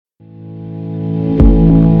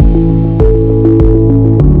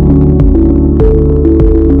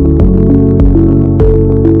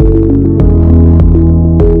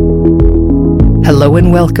Hello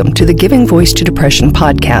and welcome to the Giving Voice to Depression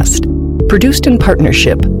podcast, produced in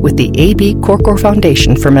partnership with the A.B. Korkor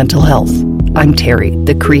Foundation for Mental Health. I'm Terry,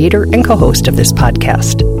 the creator and co-host of this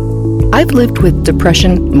podcast. I've lived with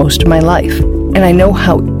depression most of my life, and I know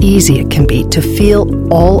how easy it can be to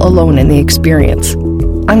feel all alone in the experience.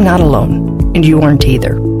 I'm not alone, and you aren't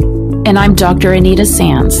either. And I'm Dr. Anita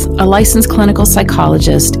Sands, a licensed clinical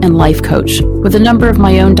psychologist and life coach with a number of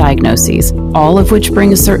my own diagnoses, all of which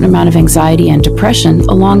bring a certain amount of anxiety and depression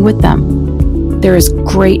along with them. There is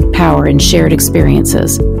great power in shared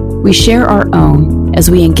experiences. We share our own as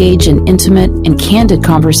we engage in intimate and candid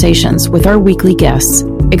conversations with our weekly guests,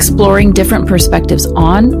 exploring different perspectives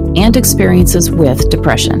on and experiences with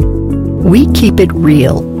depression. We keep it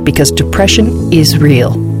real because depression is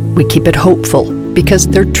real. We keep it hopeful because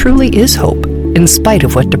there truly is hope, in spite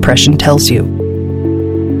of what depression tells you.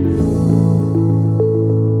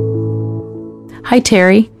 Hi,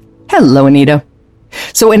 Terry. Hello, Anita.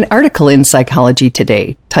 So an article in Psychology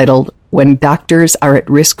Today titled, "When Doctors Are at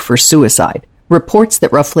Risk for Suicide," reports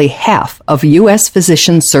that roughly half of U.S.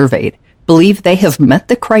 physicians surveyed believe they have met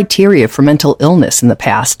the criteria for mental illness in the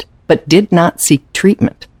past, but did not seek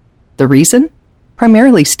treatment. The reason?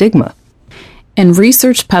 Primarily stigma. And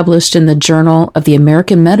research published in the Journal of the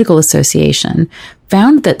American Medical Association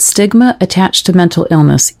found that stigma attached to mental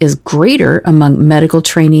illness is greater among medical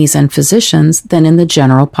trainees and physicians than in the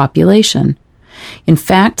general population. In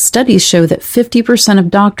fact, studies show that 50% of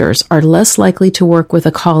doctors are less likely to work with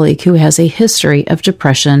a colleague who has a history of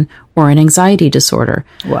depression or an anxiety disorder,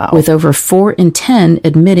 Wow. with over 4 in 10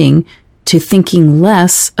 admitting to thinking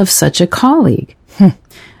less of such a colleague.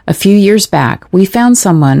 A few years back, we found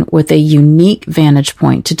someone with a unique vantage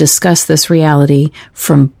point to discuss this reality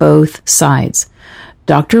from both sides.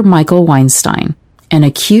 Dr. Michael Weinstein, an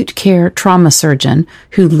acute care trauma surgeon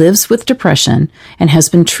who lives with depression and has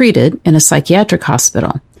been treated in a psychiatric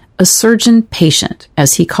hospital, a surgeon patient,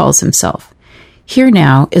 as he calls himself. Here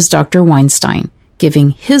now is Dr. Weinstein giving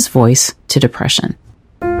his voice to depression.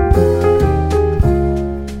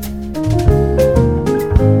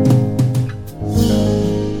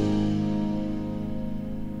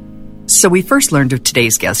 So we first learned of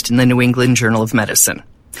today's guest in the New England Journal of Medicine.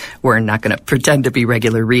 We're not going to pretend to be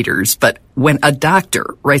regular readers, but when a doctor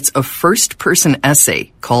writes a first-person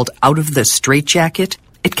essay called Out of the Straitjacket,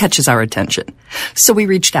 it catches our attention. So we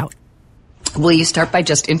reached out. Will you start by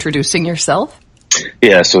just introducing yourself?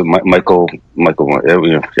 Yeah, so Michael, I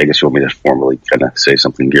guess you want me to formally kind of say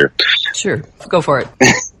something here. Sure, go for it.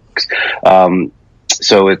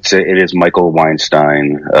 So it is Michael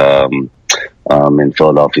Weinstein. In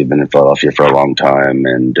Philadelphia, been in Philadelphia for a long time,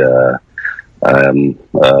 and I'm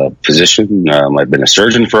a physician. I've been a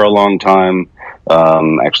surgeon for a long time.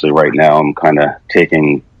 Actually, right now, I'm kind of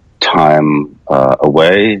taking time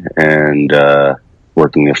away and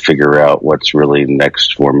working to figure out what's really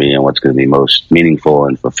next for me and what's going to be most meaningful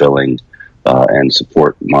and fulfilling and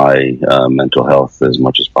support my mental health as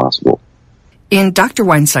much as possible. In Dr.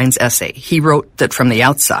 Weinstein's essay, he wrote that from the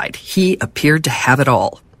outside, he appeared to have it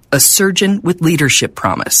all. A surgeon with leadership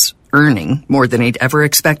promise, earning more than he'd ever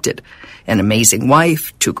expected, an amazing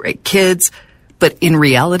wife, 2 great kids. But in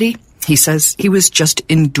reality, he says he was just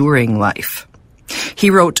enduring life. He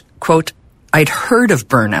wrote, quote, "I'd heard of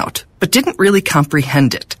burnout, but didn't really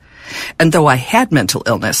comprehend it. And though I had mental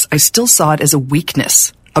illness, I still saw it as a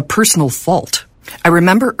weakness, a personal fault. I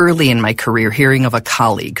remember early in my career hearing of a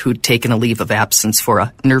colleague who'd taken a leave of absence for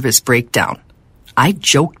a nervous breakdown. I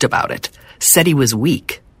joked about it, said he was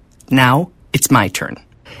weak. Now it's my turn."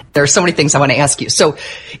 There are so many things I want to ask you. So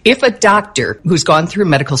if a doctor who's gone through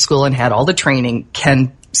medical school and had all the training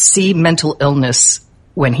can see mental illness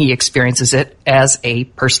when he experiences it as a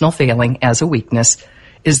personal failing, as a weakness,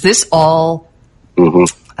 is this all,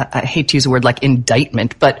 I hate to use a word like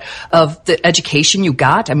indictment, but of the education you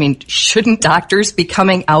got? I mean, shouldn't doctors be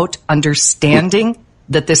coming out understanding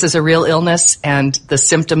that this is a real illness and the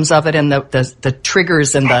symptoms of it and the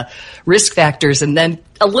triggers and the risk factors, and then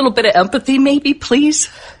a little bit of empathy maybe, please?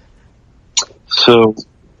 So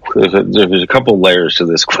there's a couple layers to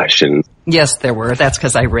this question. Yes, there were. That's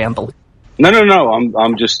because I ramble. No.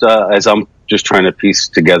 I'm just as I'm just trying to piece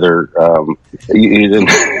together. You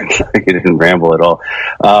didn't ramble at all.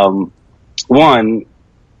 One,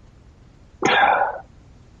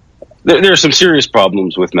 there are some serious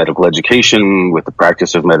problems with medical education, with the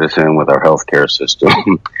practice of medicine, with our healthcare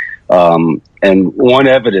system. And one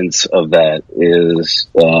evidence of that is,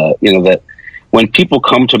 that when people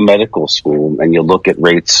come to medical school and you look at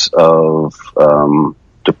rates of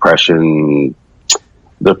depression,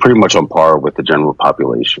 they're pretty much on par with the general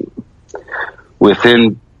population.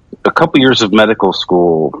 Within a couple years of medical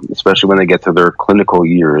school, especially when they get to their clinical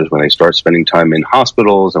years, when they start spending time in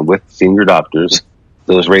hospitals and with senior doctors,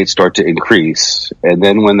 those rates start to increase. And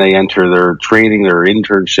then when they enter their training, their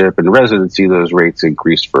internship and residency, those rates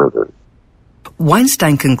increase further.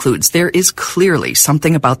 Weinstein concludes there is clearly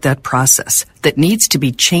something about that process that needs to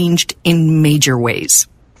be changed in major ways.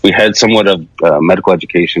 We had somewhat of a medical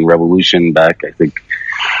education revolution back, I think,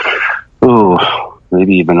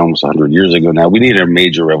 maybe even almost 100 years ago now. We need a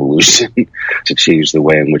major revolution to change the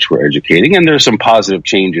way in which we're educating. And there's some positive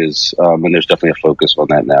changes, and there's definitely a focus on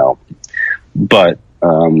that now. But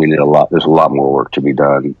we need there's a lot more work to be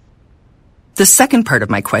done. The second part of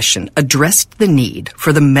my question addressed the need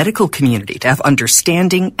for the medical community to have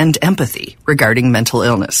understanding and empathy regarding mental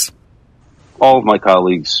illness. All of my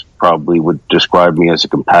colleagues probably would describe me as a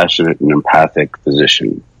compassionate and empathic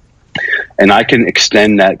physician. And I can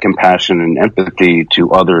extend that compassion and empathy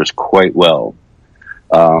to others quite well.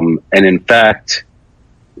 And in fact,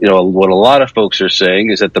 what a lot of folks are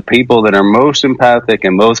saying is that the people that are most empathic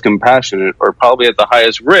and most compassionate are probably at the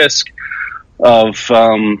highest risk of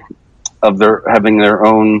having their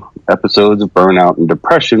own episodes of burnout and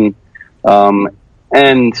depression.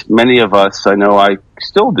 And many of us, I know I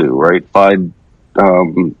still do, right,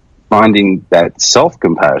 finding that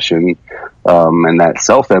self-compassion and that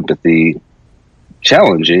self-empathy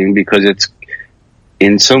challenging, because it's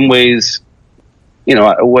in some ways,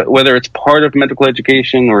 whether it's part of medical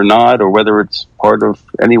education or not, or whether it's part of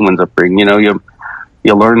anyone's upbringing,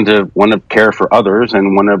 you learn to want to care for others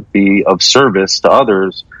and want to be of service to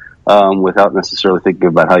others without necessarily thinking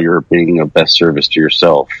about how you're being of best service to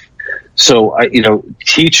yourself. So,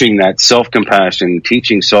 teaching that self-compassion,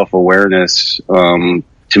 teaching self-awareness,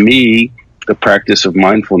 to me, the practice of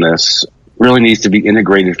mindfulness really needs to be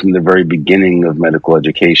integrated from the very beginning of medical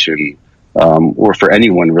education, or for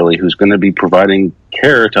anyone really who's going to be providing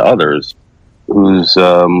care to others, whose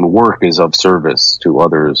work is of service to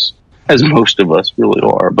others, as most of us really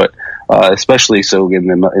are, but especially so in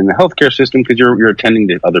the healthcare system, because you're attending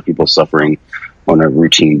to other people's suffering on a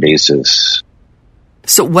routine basis.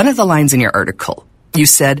 So one of the lines in your article, you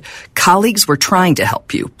said colleagues were trying to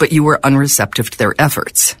help you, but you were unreceptive to their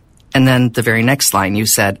efforts. And then the very next line, you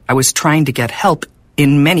said, I was trying to get help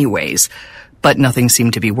in many ways, but nothing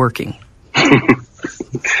seemed to be working.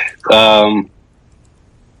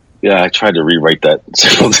 Yeah, I tried to rewrite that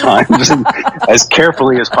several times as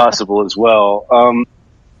carefully as possible as well.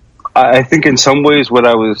 I think in some ways what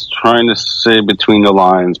I was trying to say between the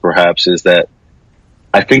lines perhaps is that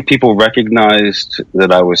I think people recognized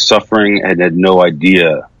that I was suffering and had no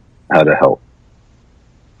idea how to help.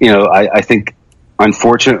 I think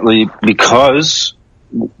unfortunately because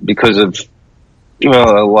of, a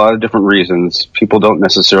lot of different reasons, people don't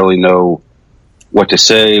necessarily know what to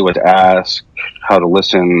say, what to ask, how to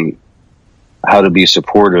listen, how to be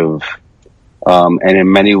supportive. And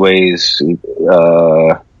in many ways,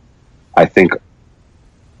 I think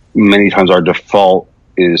many times our default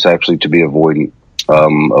is actually to be avoidant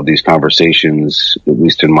of these conversations, at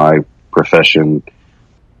least in my profession.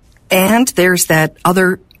 And there's that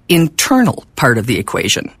other internal part of the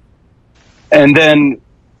equation. And then,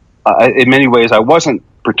 in many ways, I wasn't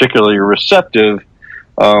particularly receptive,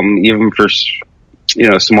 even for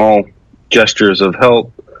small gestures of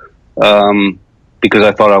help, because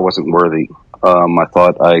I thought I wasn't worthy. I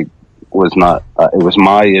thought I was not. It was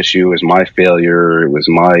my issue. It was my failure. It was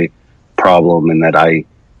my problem, and that I,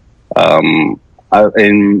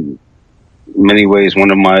 in many ways,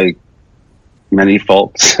 one of my many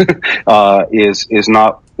faults is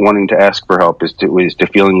not wanting to ask for help. Is to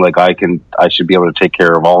feeling like I should be able to take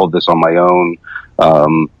care of all of this on my own.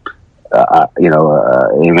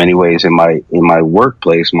 In many ways, in my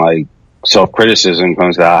workplace, my self-criticism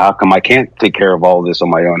comes to how come I can't take care of all of this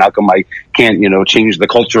on my own? How come I can't, change the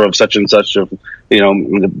culture of such and such of,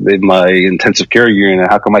 in my intensive care unit?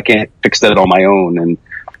 How come I can't fix that on my own? And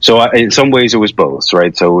so in some ways it was both,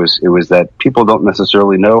 right? So it was that people don't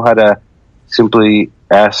necessarily know how to simply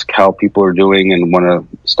ask how people are doing and want to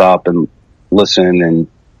stop and listen and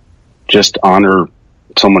just honor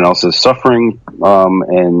someone else's suffering.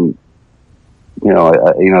 And,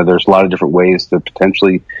 there's a lot of different ways to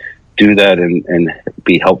potentially do that and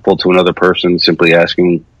be helpful to another person, simply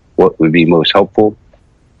asking what would be most helpful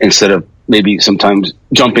instead of maybe sometimes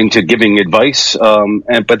jumping to giving advice.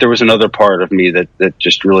 But there was another part of me that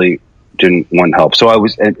just really didn't want help. So I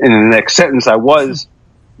was, in the next sentence, I was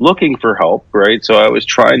looking for help, right? So I was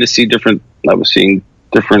trying to see I was seeing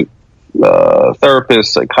different therapists,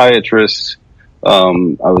 psychiatrists. I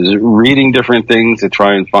was reading different things to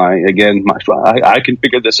try and find, again, I can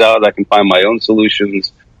figure this out. I can find my own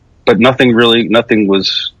solutions, but nothing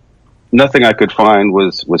was nothing I could find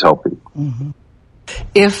was helping. Mm-hmm.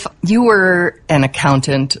 If you were an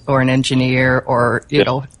accountant or an engineer or,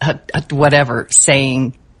 whatever,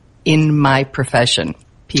 saying, in my profession,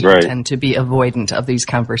 people tend to be avoidant of these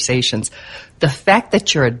conversations. The fact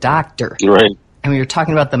that you're a doctor, and you're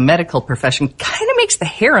talking about the medical profession, kind of makes the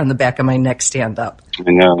hair on the back of my neck stand up.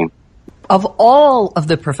 I know. Of all of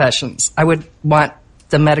the professions, I would want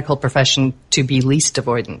the medical profession to be least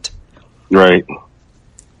avoidant. Right.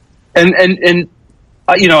 And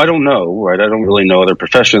I don't know, right? I don't really know other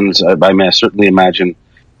professions. I certainly imagine,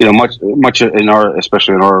 much in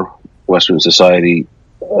especially in our Western society,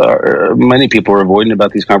 many people are avoiding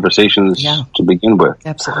about these conversations to begin with.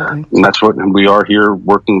 Absolutely. And that's what we are here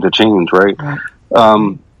working to change, right?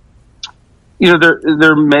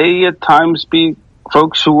 There may at times be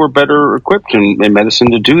folks who are better equipped in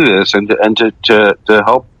medicine to do this and to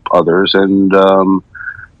help others. And,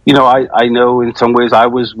 I know in some ways I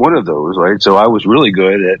was one of those, right? So I was really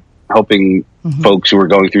good at helping folks who were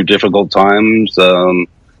going through difficult times.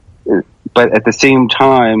 But at the same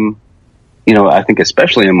time, I think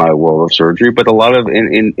especially in my world of surgery, but a lot of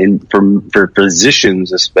for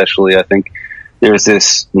physicians especially, I think there's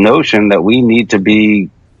this notion that we need to be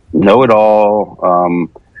know-it-all,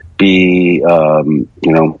 be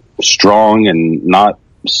strong and not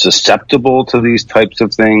susceptible to these types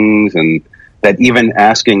of things, and that even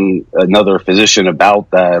asking another physician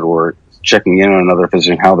about that or checking in on another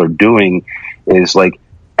physician how they're doing is like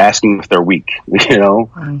asking if they're weak,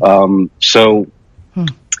 So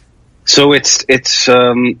it's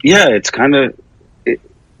kind of,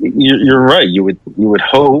 you're right. You would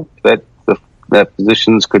hope that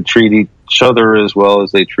physicians could treat each other as well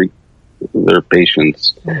as they treat their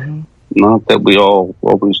patients. Mm-hmm. Not that we all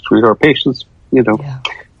always treat our patients,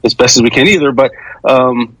 as best as we can either, but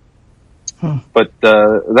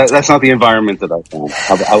that's not the environment that I found.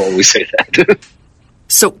 I'll always say that.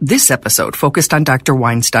 So this episode focused on Dr.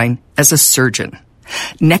 Weinstein as a surgeon.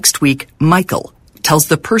 Next week, Michael tells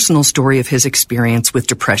the personal story of his experience with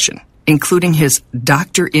depression, including his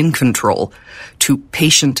doctor in control to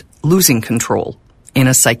patient losing control in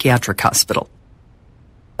a psychiatric hospital.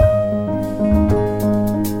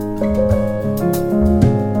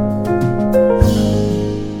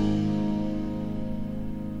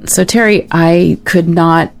 So, Terry, I could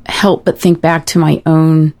not help but think back to my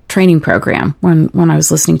own training program when I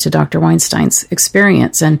was listening to Dr. Weinstein's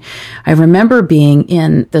experience. And I remember being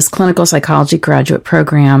in this clinical psychology graduate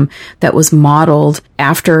program that was modeled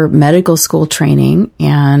after medical school training.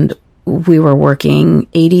 And we were working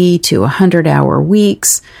 80 to 100-hour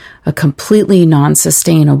weeks, a completely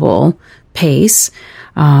non-sustainable pace.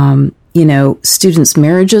 Students'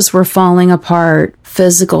 marriages were falling apart,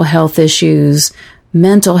 physical health issues,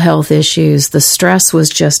 mental health issues. The stress was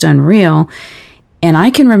just unreal. And I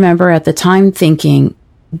can remember at the time thinking,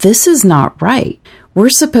 this is not right. We're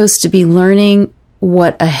supposed to be learning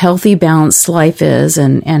what a healthy, balanced life is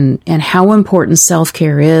and how important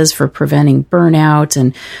self-care is for preventing burnout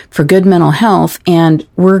and for good mental health. And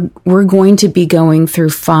we're going to be going through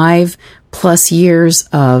 5+ years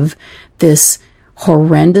of this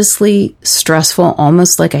horrendously stressful,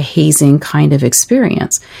 almost like a hazing kind of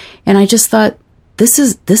experience. And I just thought, this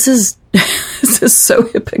is this is so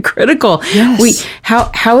hypocritical. Yes.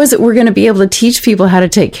 How is it we're going to be able to teach people how to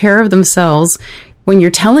take care of themselves when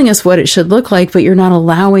you're telling us what it should look like, but you're not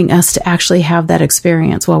allowing us to actually have that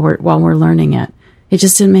experience while we're learning it? It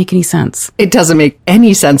just didn't make any sense. It doesn't make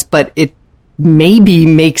any sense, but it maybe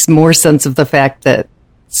makes more sense of the fact that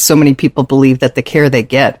so many people believe that the care they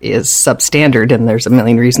get is substandard, and there's a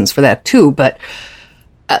million reasons for that too. But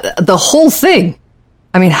the whole thing,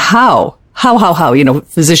 I mean, how,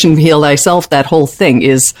 physician heal thyself, that whole thing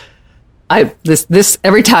is, this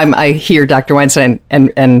every time I hear Dr. Weinstein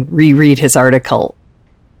and reread his article,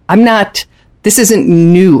 this isn't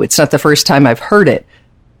new. It's not the first time I've heard it,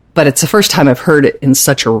 but it's the first time I've heard it in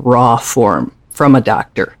such a raw form from a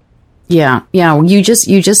doctor. Yeah. You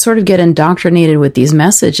just sort of get indoctrinated with these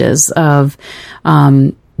messages of,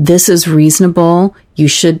 this is reasonable. You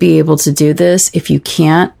should be able to do this. If you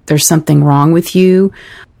can't, there's something wrong with you.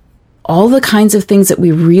 All the kinds of things that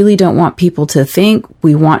we really don't want people to think.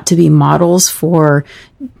 We want to be models for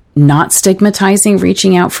not stigmatizing,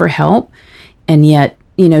 reaching out for help. And yet,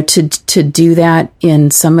 to do that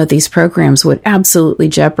in some of these programs would absolutely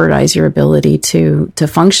jeopardize your ability to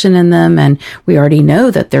function in them. And we already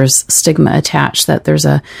know that there's stigma attached, that there's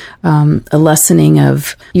a lessening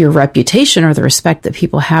of your reputation or the respect that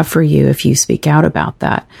people have for you if you speak out about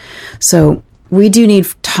that. So we do need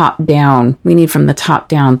top down. We need from the top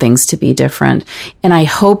down things to be different. And I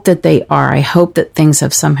hope that they are. I hope that things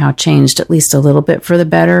have somehow changed at least a little bit for the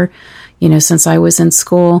better, since I was in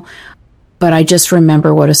school. But I just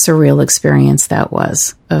remember what a surreal experience that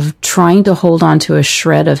was, of trying to hold on to a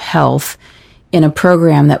shred of health in a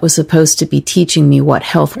program that was supposed to be teaching me what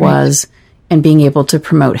health was and being able to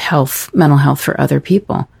promote mental health for other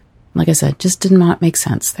people. Like I said, just did not make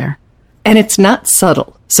sense there. And it's not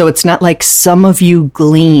subtle. So it's not like some of you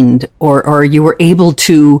gleaned or you were able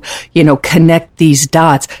to, connect these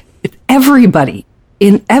dots. Everybody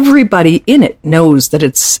in it knows that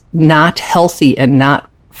it's not healthy and not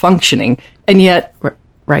functioning. And yet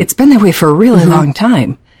it's been that way for a really long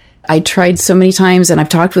time. I tried so many times, and I've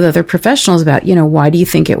talked with other professionals about, why do you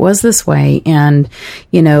think it was this way? And,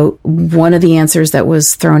 one of the answers that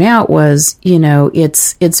was thrown out was,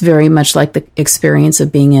 it's very much like the experience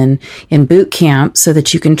of being in boot camp, so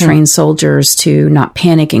that you can train soldiers to not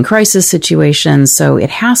panic in crisis situations. So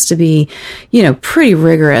it has to be, pretty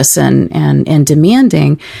rigorous and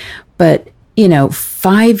demanding. But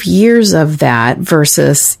 5 years of that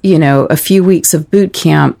versus, a few weeks of boot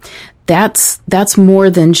camp, that's more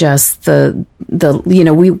than just we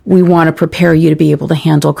want to prepare you to be able to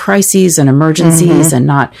handle crises and emergencies and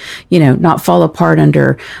not fall apart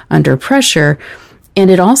under pressure.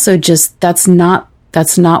 And it also just, that's not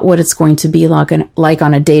what it's going to be like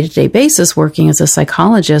on a day-to-day basis working as a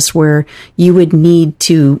psychologist, where you would need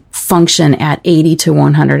to function at 80 to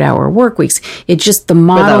 100 hour work weeks. It just, the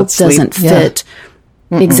model doesn't fit.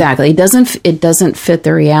 Exactly. It doesn't fit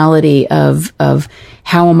the reality of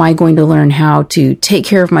how am I going to learn how to take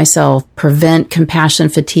care of myself, prevent compassion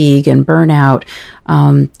fatigue and burnout,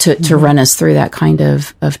 to run us through that kind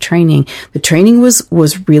of training. The training was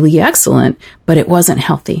really excellent, but it wasn't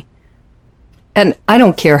healthy. And I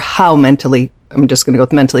don't care how mentally, I'm just going to go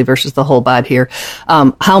with mentally versus the whole bod here,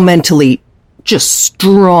 how mentally just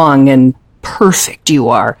strong and perfect you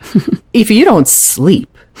are. If you don't sleep,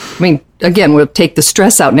 again, we'll take the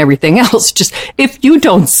stress out and everything else. Just if you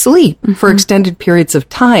don't sleep for extended periods of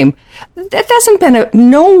time, that doesn't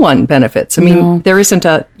no one benefits. There isn't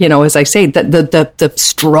as I say, the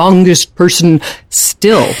strongest person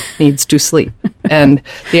still needs to sleep. And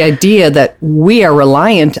the idea that we are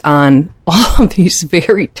reliant on all of these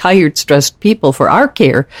very tired, stressed people for our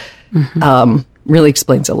care, really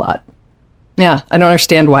explains a lot. Yeah, I don't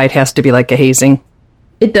understand why it has to be like a hazing.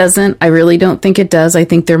 It doesn't. I really don't think it does. I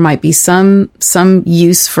think there might be some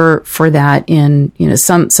use for that in,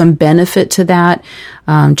 some benefit to that,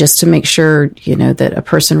 just to make sure, that a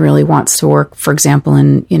person really wants to work, for example,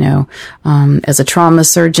 in, as a trauma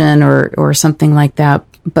surgeon or something like that.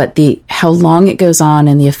 But how long it goes on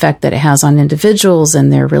and the effect that it has on individuals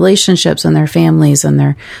and their relationships and their families and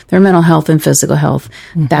their mental health and physical health,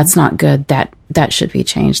 that's not good. That should be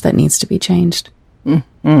changed. That needs to be changed.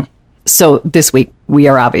 So this week, we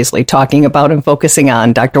are obviously talking about and focusing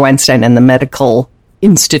on Dr. Weinstein and the medical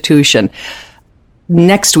institution.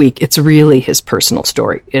 Next week, it's really his personal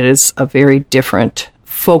story. It is a very different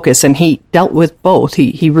focus, and he dealt with both.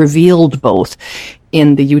 He revealed both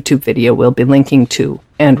in the YouTube video we'll be linking to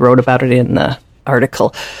and wrote about it in the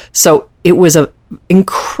article. So it was a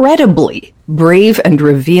incredibly brave and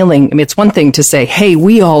revealing. It's one thing to say, hey,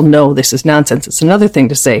 we all know this is nonsense. It's another thing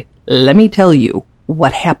to say, let me tell you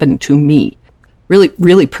what happened to me, really,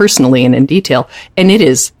 really personally and in detail. And it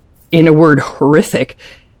is, in a word, horrific.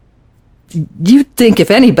 You'd think if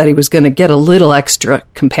anybody was going to get a little extra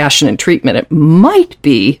compassion and treatment, it might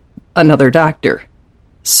be another doctor.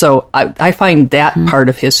 So I find that part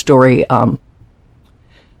of his story, I'll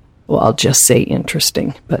just say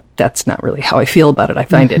interesting, but that's not really how I feel about it. I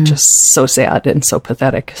find it just so sad and so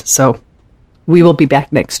pathetic. So we will be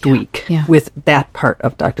back next week with that part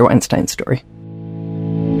of Dr. Weinstein's story.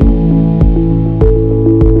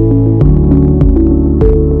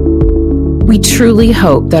 We truly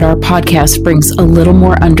hope that our podcast brings a little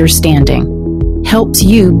more understanding, helps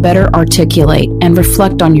you better articulate and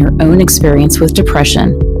reflect on your own experience with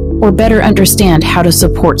depression, or better understand how to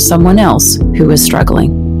support someone else who is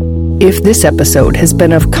struggling. If this episode has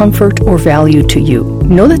been of comfort or value to you,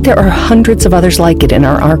 know that there are hundreds of others like it in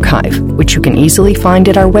our archive, which you can easily find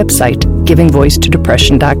at our website,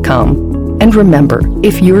 givingvoicetodepression.com. And remember,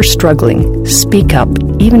 if you're struggling, speak up,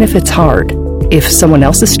 even if it's hard. If someone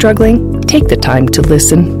else is struggling, take the time to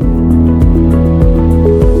listen